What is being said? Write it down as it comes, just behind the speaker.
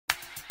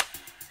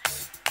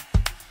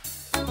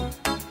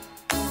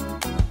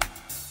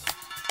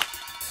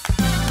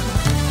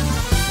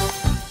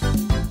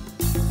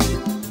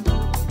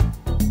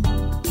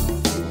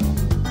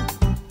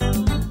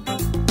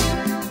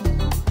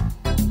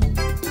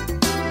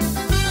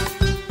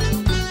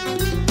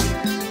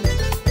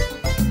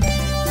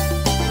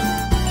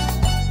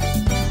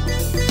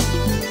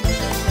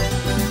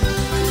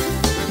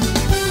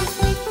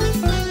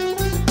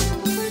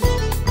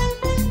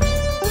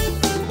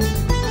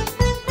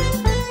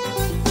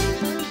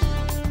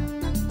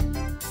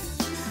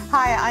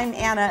I'm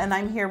Anna, and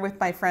I'm here with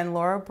my friend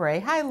Laura Bray.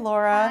 Hi,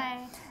 Laura. Hi.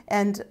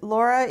 And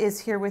Laura is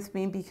here with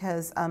me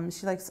because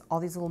she likes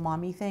all these little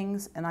mommy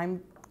things, and I'm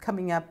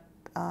coming up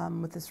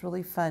with this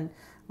really fun,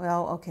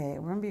 well, okay,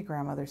 we're gonna be a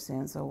grandmother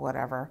soon, so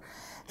whatever.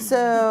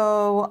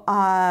 So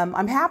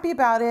I'm happy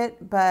about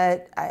it,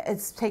 but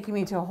it's taking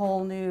me to a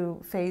whole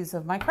new phase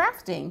of my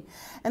crafting.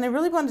 And I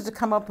really wanted to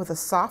come up with a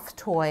soft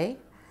toy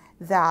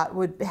that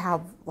would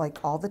have like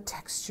all the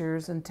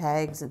textures and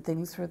tags and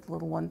things for the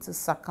little ones to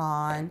suck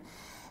on.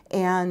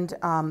 And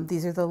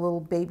these are the little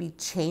baby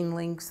chain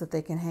links that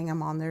they can hang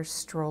them on their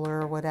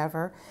stroller or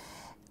whatever.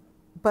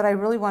 But I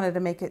really wanted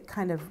to make it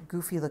kind of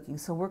goofy looking.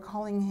 So we're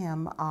calling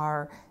him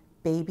our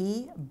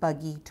baby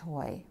Buggy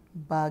toy.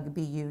 Bug,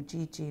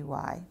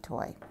 B-U-G-G-Y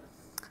toy.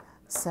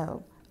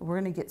 So we're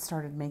gonna get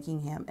started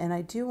making him. And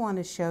I do want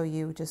to show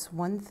you just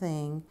one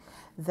thing,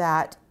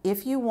 that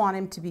if you want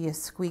him to be a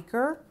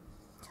squeaker,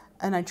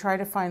 and I try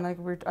to find, like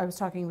I was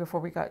talking before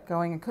we got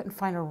going, I couldn't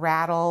find a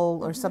rattle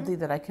or something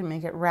that I can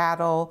make it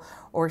rattle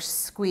or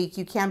squeak.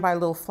 You can buy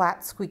little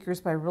flat squeakers,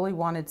 but I really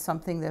wanted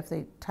something that if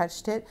they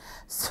touched it.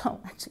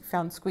 So I actually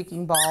found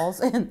squeaking balls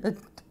in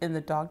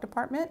the dog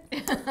department.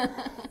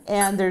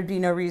 And there'd be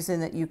no reason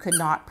that you could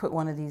not put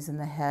one of these in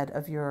the head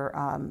of your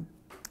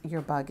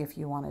bug if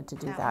you wanted to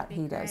do that.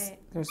 He does.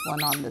 There's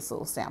one on this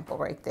little sample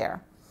right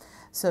there.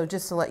 So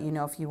just to let you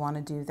know, if you want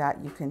to do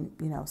that, you can,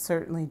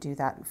 certainly do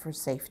that for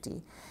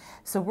safety.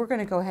 So we're going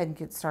to go ahead and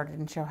get started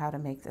and show how to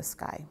make this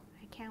guy.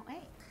 I can't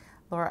wait.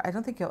 Laura, I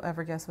don't think you'll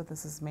ever guess what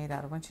this is made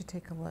out of. Why don't you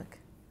take a look?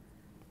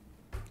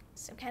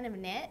 Some kind of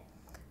knit?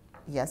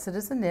 Yes, it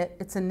is a knit.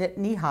 It's a knit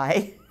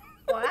knee-high.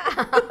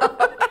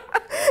 Wow.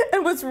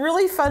 And what's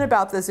really fun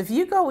about this, if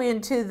you go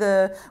into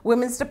the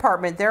women's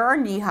department, there are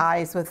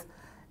knee-highs with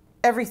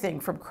everything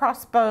from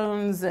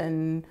crossbones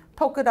and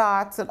polka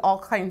dots and all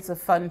kinds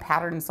of fun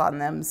patterns on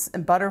them,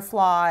 and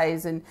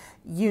butterflies and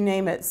you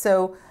name it.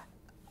 So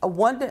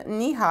one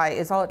knee-high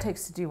is all it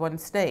takes to do one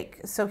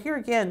snake. So here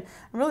again,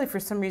 I'm really for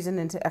some reason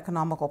into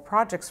economical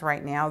projects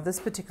right now.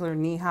 This particular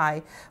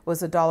knee-high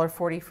was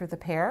 $1.40 for the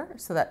pair,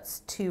 so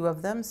that's 2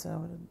 of them,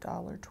 so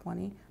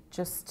 $1.20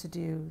 just to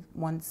do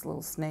one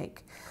little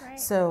snake. Great.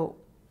 So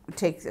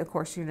of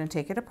course, you're going to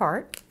take it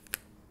apart,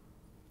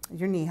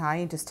 your knee-high,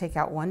 and just take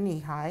out one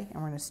knee-high,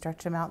 and we're going to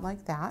stretch them out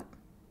like that.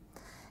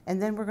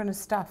 And then we're going to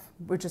stuff.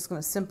 We're just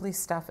going to simply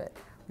stuff it.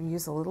 We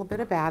use a little bit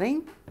of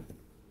batting.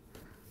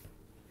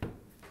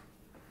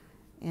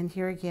 And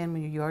here again,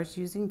 when you're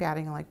using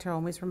batting, I like to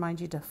always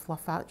remind you to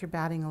fluff out your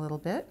batting a little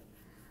bit.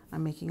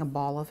 I'm making a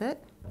ball of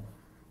it.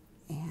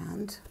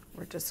 And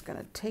we're just going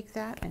to take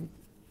that and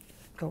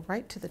go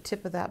right to the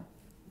tip of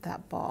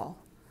that ball,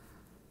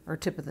 or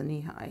tip of the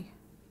knee-high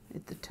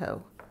at the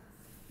toe.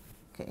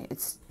 Okay,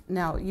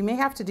 now you may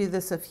have to do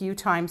this a few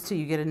times till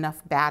you get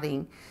enough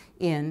batting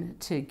in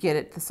to get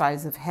it the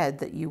size of head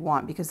that you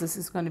want, because this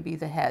is going to be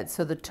the head.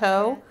 So the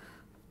toe,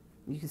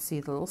 you can see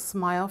the little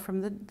smile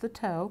from the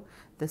toe.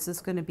 This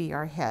is going to be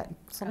our head.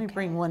 So let me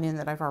bring one in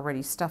that I've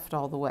already stuffed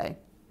all the way,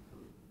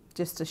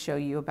 just to show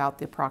you about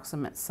the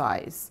approximate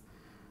size.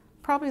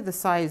 Probably the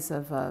size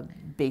of a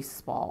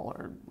baseball,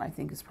 or I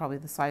think is probably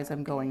the size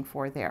I'm going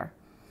for there.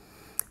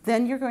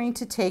 Then you're going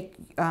to take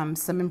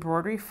some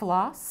embroidery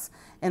floss,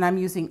 and I'm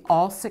using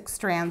all 6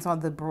 strands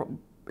on the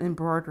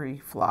embroidery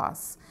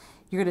floss.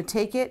 You're going to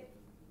take it,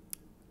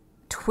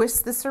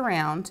 twist this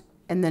around,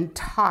 and then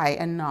tie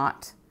a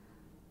knot.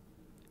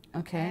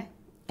 Okay?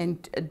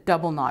 And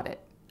double knot it.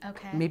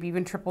 Okay. Maybe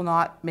even triple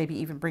knot, maybe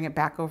even bring it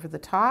back over the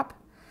top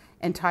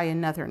and tie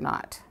another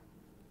knot.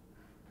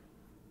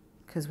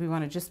 Because we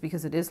want to, just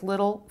because it is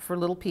little, for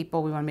little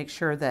people, we want to make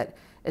sure that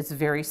it's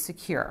very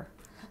secure.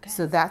 Okay.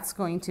 So that's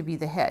going to be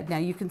the head. Now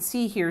you can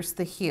see here's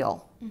the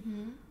heel.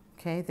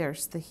 Okay,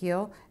 there's the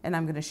heel, and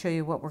I'm going to show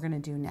you what we're going to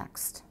do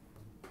next.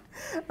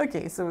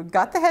 Okay, so we've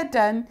got the head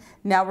done.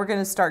 Now we're going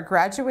to start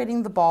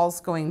graduating the balls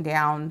going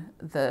down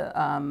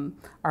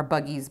our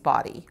Buggy's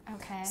body.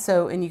 Okay.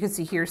 So, and you can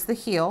see here's the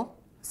heel.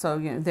 So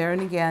there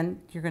and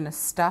again, you're going to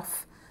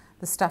stuff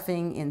the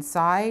stuffing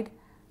inside,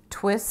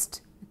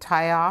 twist,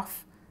 tie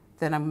off.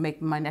 Then I'm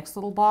making my next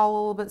little ball a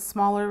little bit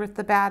smaller with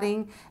the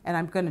batting, and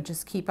I'm going to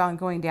just keep on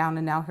going down.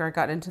 And now here I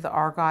got into the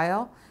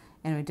argyle,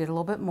 and we did a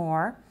little bit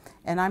more.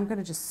 And I'm going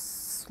to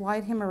just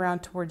slide him around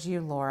towards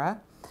you,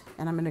 Laura.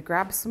 And I'm going to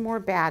grab some more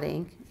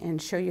batting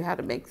and show you how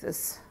to make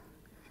this.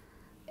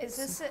 Is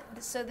this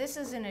so this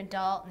is an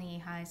adult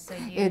knee-high, so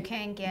you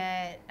can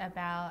get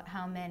about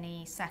how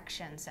many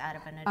sections out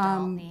of an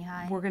adult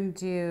knee-high? We're going to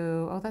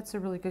do, oh, that's a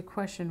really good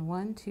question.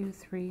 1, 2,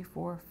 3,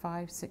 4,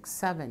 5, 6,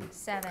 7.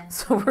 7.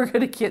 So we're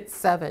going to get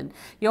 7.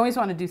 You always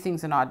want to do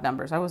things in odd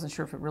numbers. I wasn't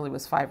sure if it really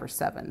was 5 or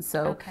 7.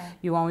 So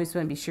you always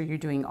want to be sure you're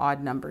doing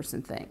odd numbers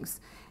and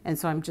things. And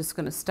so I'm just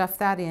going to stuff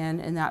that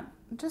in, and that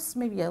just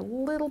maybe a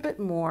little bit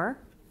more.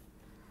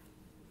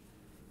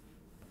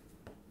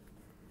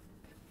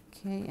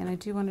 Okay, and I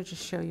do want to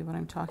just show you what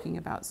I'm talking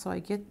about. So I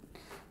get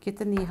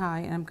the knee high,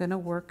 and I'm going to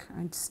work.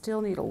 I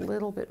still need a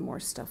little bit more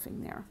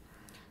stuffing there.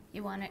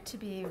 You want it to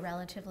be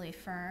relatively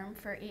firm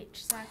for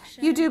each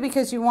section? You do,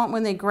 because you want,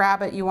 when they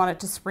grab it, you want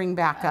it to spring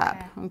back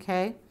up,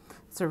 okay?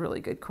 It's a really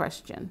good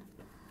question.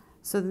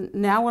 So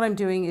now what I'm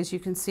doing is, you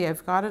can see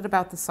I've got it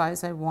about the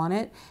size I want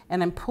it,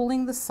 and I'm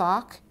pulling the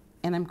sock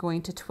and I'm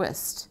going to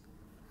twist.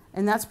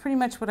 And that's pretty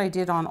much what I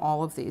did on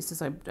all of these, is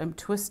I'm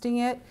twisting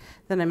it,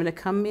 then I'm going to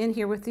come in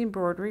here with the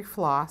embroidery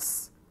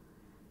floss,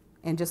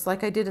 and just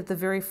like I did at the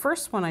very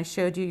first one I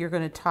showed you, you're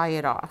going to tie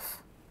it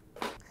off.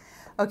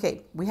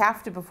 Okay, we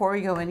have to, before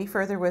we go any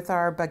further with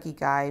our buggy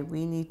guy,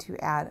 we need to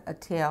add a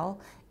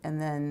tail and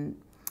then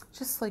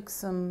just like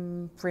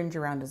some fringe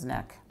around his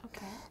neck.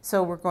 Okay.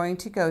 So we're going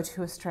to go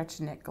to a stretch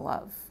knit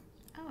glove.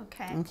 Oh,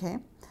 okay. Okay.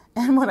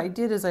 And what I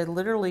did is I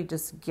literally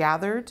just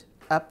gathered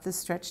up the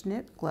stretch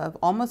knit glove,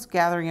 almost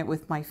gathering it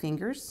with my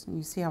fingers. And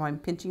you see how I'm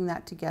pinching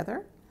that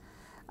together?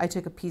 I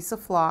took a piece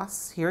of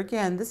floss. Here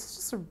again, this is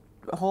just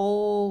a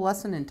whole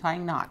lesson in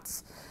tying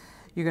knots.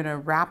 You're going to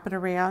wrap it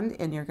around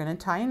and you're going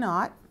to tie a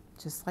knot.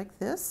 Just like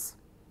this.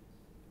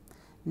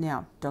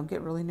 Now, don't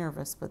get really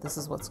nervous, but this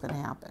is what's going to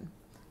happen.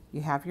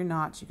 You have your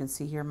knots. You can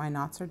see here my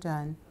knots are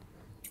done,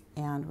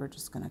 and we're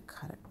just going to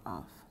cut it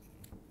off.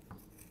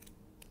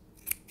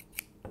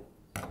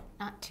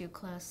 Not too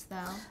close,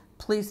 though.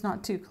 Please,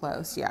 not too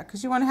close, yeah,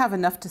 because you want to have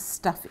enough to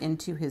stuff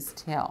into his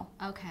tail.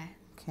 Okay.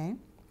 Okay,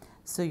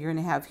 so you're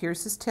going to have,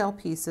 here's his tail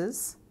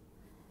pieces,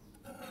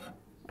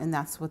 and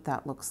that's what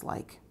that looks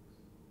like.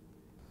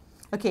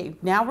 Okay,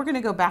 now we're going to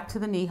go back to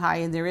the knee high,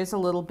 and there is a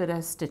little bit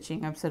of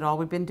stitching. I've said all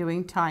we've been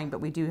doing tying, but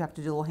we do have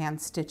to do a little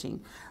hand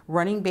stitching.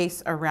 Running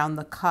base around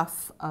the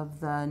cuff of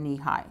the knee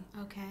high.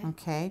 Okay.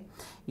 Okay,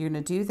 you're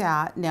going to do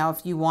that. Now,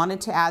 if you wanted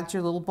to add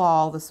your little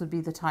ball, this would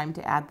be the time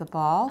to add the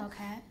ball.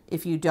 Okay.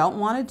 If you don't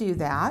want to do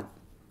that,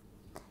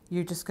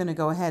 you're just going to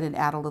go ahead and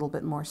add a little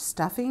bit more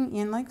stuffing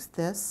in like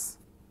this.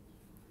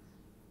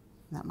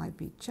 That might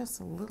be just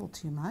a little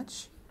too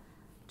much.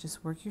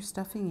 Just work your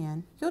stuffing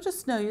in. You'll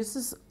just know this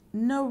is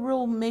no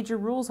real major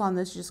rules on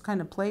this. You just kind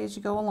of play as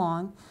you go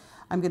along.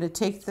 I'm going to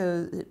take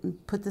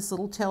put this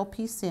little tail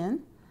piece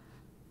in.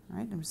 All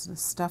right, I'm just going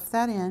to stuff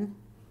that in,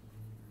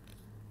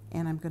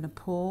 and I'm going to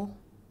pull,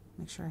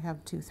 make sure I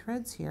have 2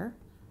 threads here.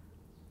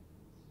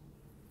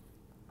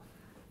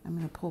 I'm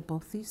going to pull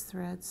both these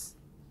threads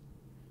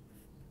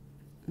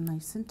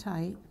nice and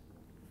tight,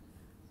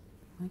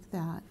 like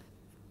that.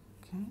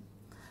 Okay.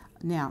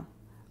 Now,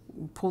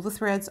 pull the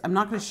threads. I'm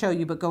not going to show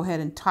you, but go ahead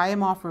and tie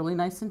them off really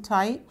nice and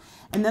tight.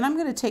 And then I'm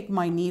going to take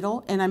my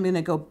needle and I'm going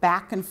to go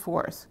back and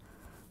forth.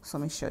 So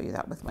let me show you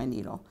that with my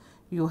needle.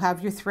 You'll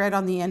have your thread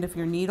on the end of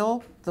your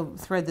needle, the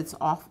thread that's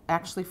off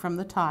actually from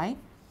the tie.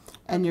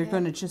 And you're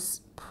going to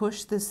just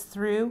push this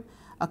through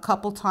a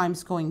couple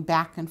times, going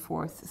back and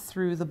forth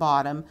through the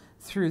bottom,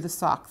 through the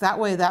sock. That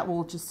way that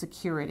will just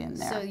secure it in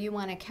there. So you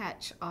want to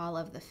catch all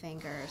of the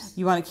fingers.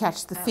 You want to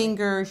catch the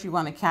fingers, you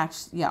want to catch,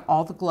 yeah,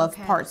 all the glove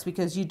parts,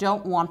 because you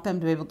don't want them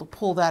to be able to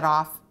pull that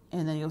off,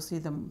 and then you'll see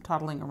them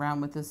toddling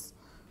around with this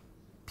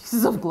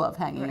pieces of glove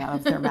hanging out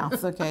of their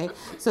mouths, okay?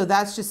 So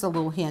that's just a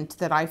little hint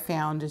that I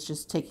found, is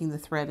just taking the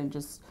thread and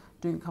just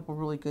doing a couple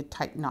really good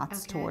tight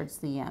knots towards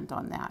the end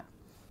on that.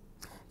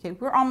 Okay,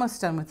 we're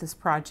almost done with this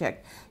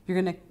project. You're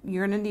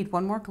gonna need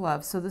one more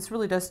glove. So this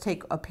really does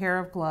take a pair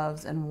of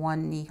gloves and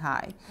one knee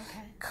high.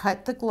 Okay.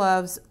 Cut the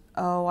gloves,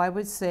 oh, I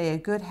would say a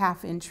good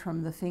 ½ inch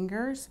from the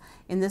fingers.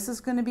 And this is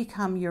gonna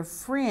become your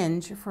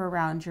fringe for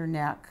around your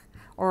neck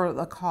or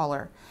the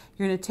collar.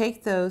 You're gonna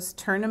take those,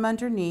 turn them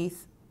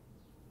underneath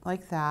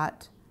like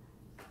that,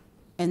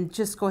 and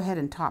just go ahead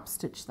and top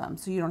stitch them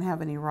so you don't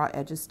have any raw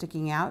edges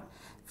sticking out.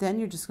 Then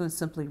you're just gonna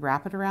simply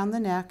wrap it around the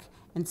neck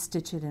and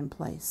stitch it in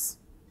place.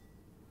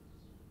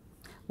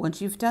 Once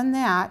you've done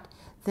that,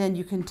 then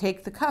you can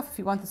take the cuff. If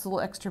you want this little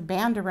extra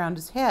band around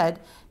his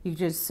head, you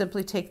just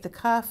simply take the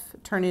cuff,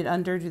 turn it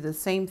under, do the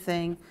same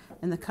thing,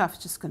 and the cuff's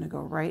just going to go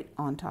right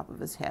on top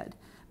of his head.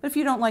 But if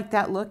you don't like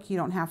that look, you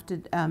don't have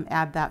to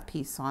add that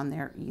piece on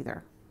there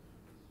either.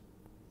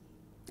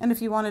 And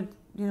if you wanted,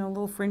 you know,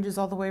 little fringes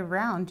all the way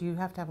around, you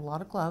have to have a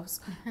lot of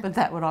gloves, but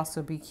that would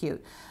also be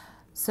cute.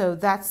 So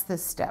that's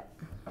this step.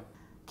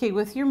 Okay,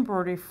 with your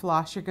embroidery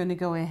floss, you're going to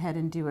go ahead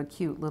and do a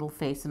cute little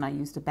face, and I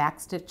used a back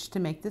stitch to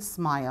make this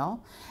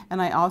smile, and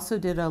I also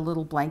did a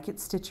little blanket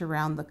stitch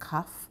around the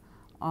cuff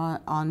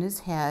on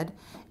his head,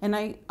 and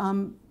I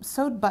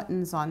sewed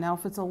buttons on. Now,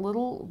 if it's a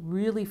little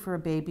really for a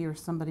baby or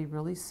somebody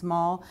really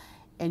small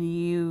and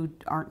you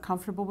aren't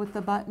comfortable with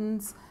the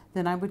buttons,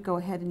 then I would go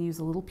ahead and use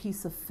a little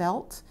piece of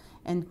felt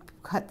and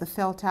cut the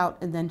felt out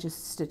and then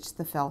just stitch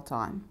the felt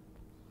on.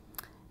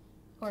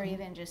 Or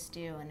even just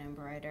do an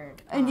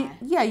embroidered eye. And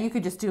yeah, you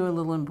could just do a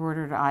little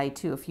embroidered eye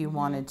too if you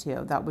wanted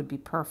to. That would be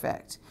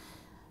perfect.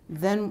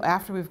 Then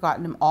after we've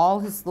gotten him all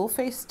his little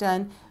face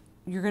done,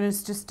 you're going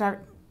to just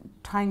start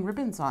tying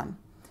ribbons on.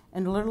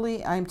 And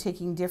literally I'm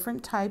taking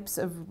different types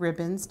of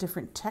ribbons,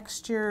 different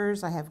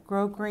textures. I have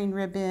grosgrain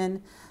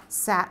ribbon,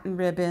 satin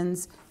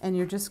ribbons, and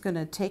you're just going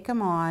to take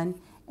them on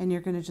and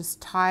you're going to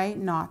just tie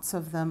knots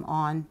of them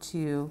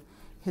onto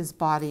his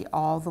body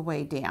all the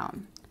way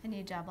down. And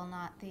you double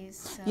knot these?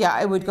 So yeah,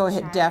 I would go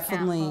ahead, child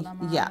definitely, can't hold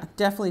them on. yeah,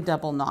 definitely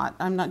double knot.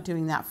 I'm not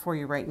doing that for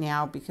you right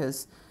now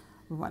because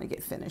we want to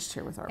get finished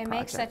here with our It project.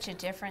 makes such a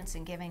difference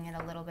in giving it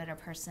a little bit of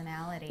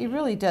personality. It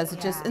really does. It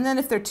just, and then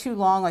if they're too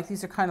long, like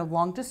these are kind of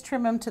long, just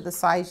trim them to the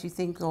size you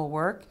think will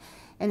work.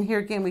 And here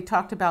again, we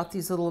talked about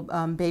these little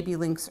baby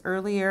links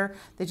earlier.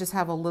 They just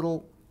have a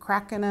little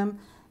crack in them.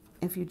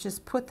 If you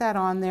just put that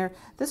on there,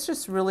 this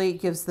just really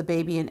gives the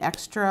baby an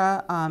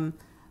extra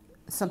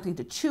something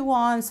to chew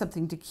on,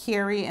 something to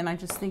carry, and I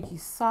just think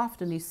he's soft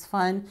and he's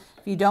fun.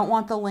 If you don't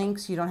want the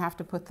links, you don't have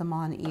to put them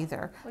on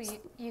either. Well,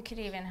 you could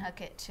even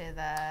hook it to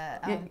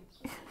the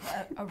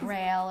a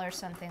rail or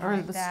something like that.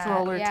 Or the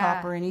stroller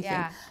top or anything.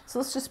 Yeah. So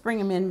let's just bring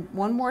him in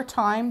one more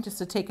time just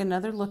to take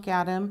another look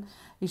at him.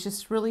 He's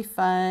just really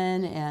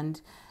fun, and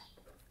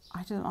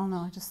I don't know,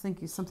 I just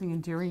think he's something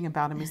endearing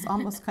about him. He's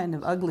almost kind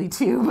of ugly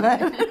too,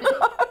 but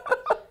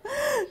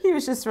he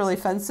was just really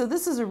fun. So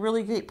this is a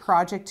really great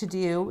project to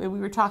do. And we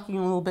were talking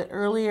a little bit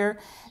earlier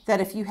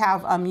that if you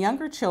have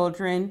younger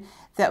children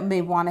that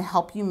may want to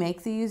help you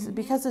make these,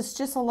 because it's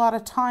just a lot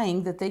of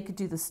tying, that they could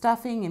do the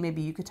stuffing and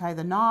maybe you could tie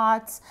the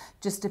knots,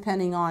 just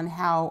depending on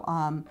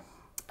how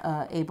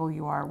able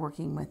you are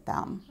working with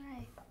them.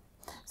 Right.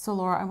 So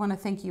Laura, I want to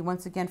thank you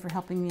once again for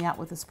helping me out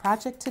with this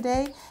project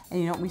today. And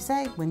you know what we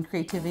say, when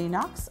creativity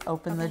knocks,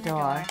 open the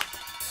door.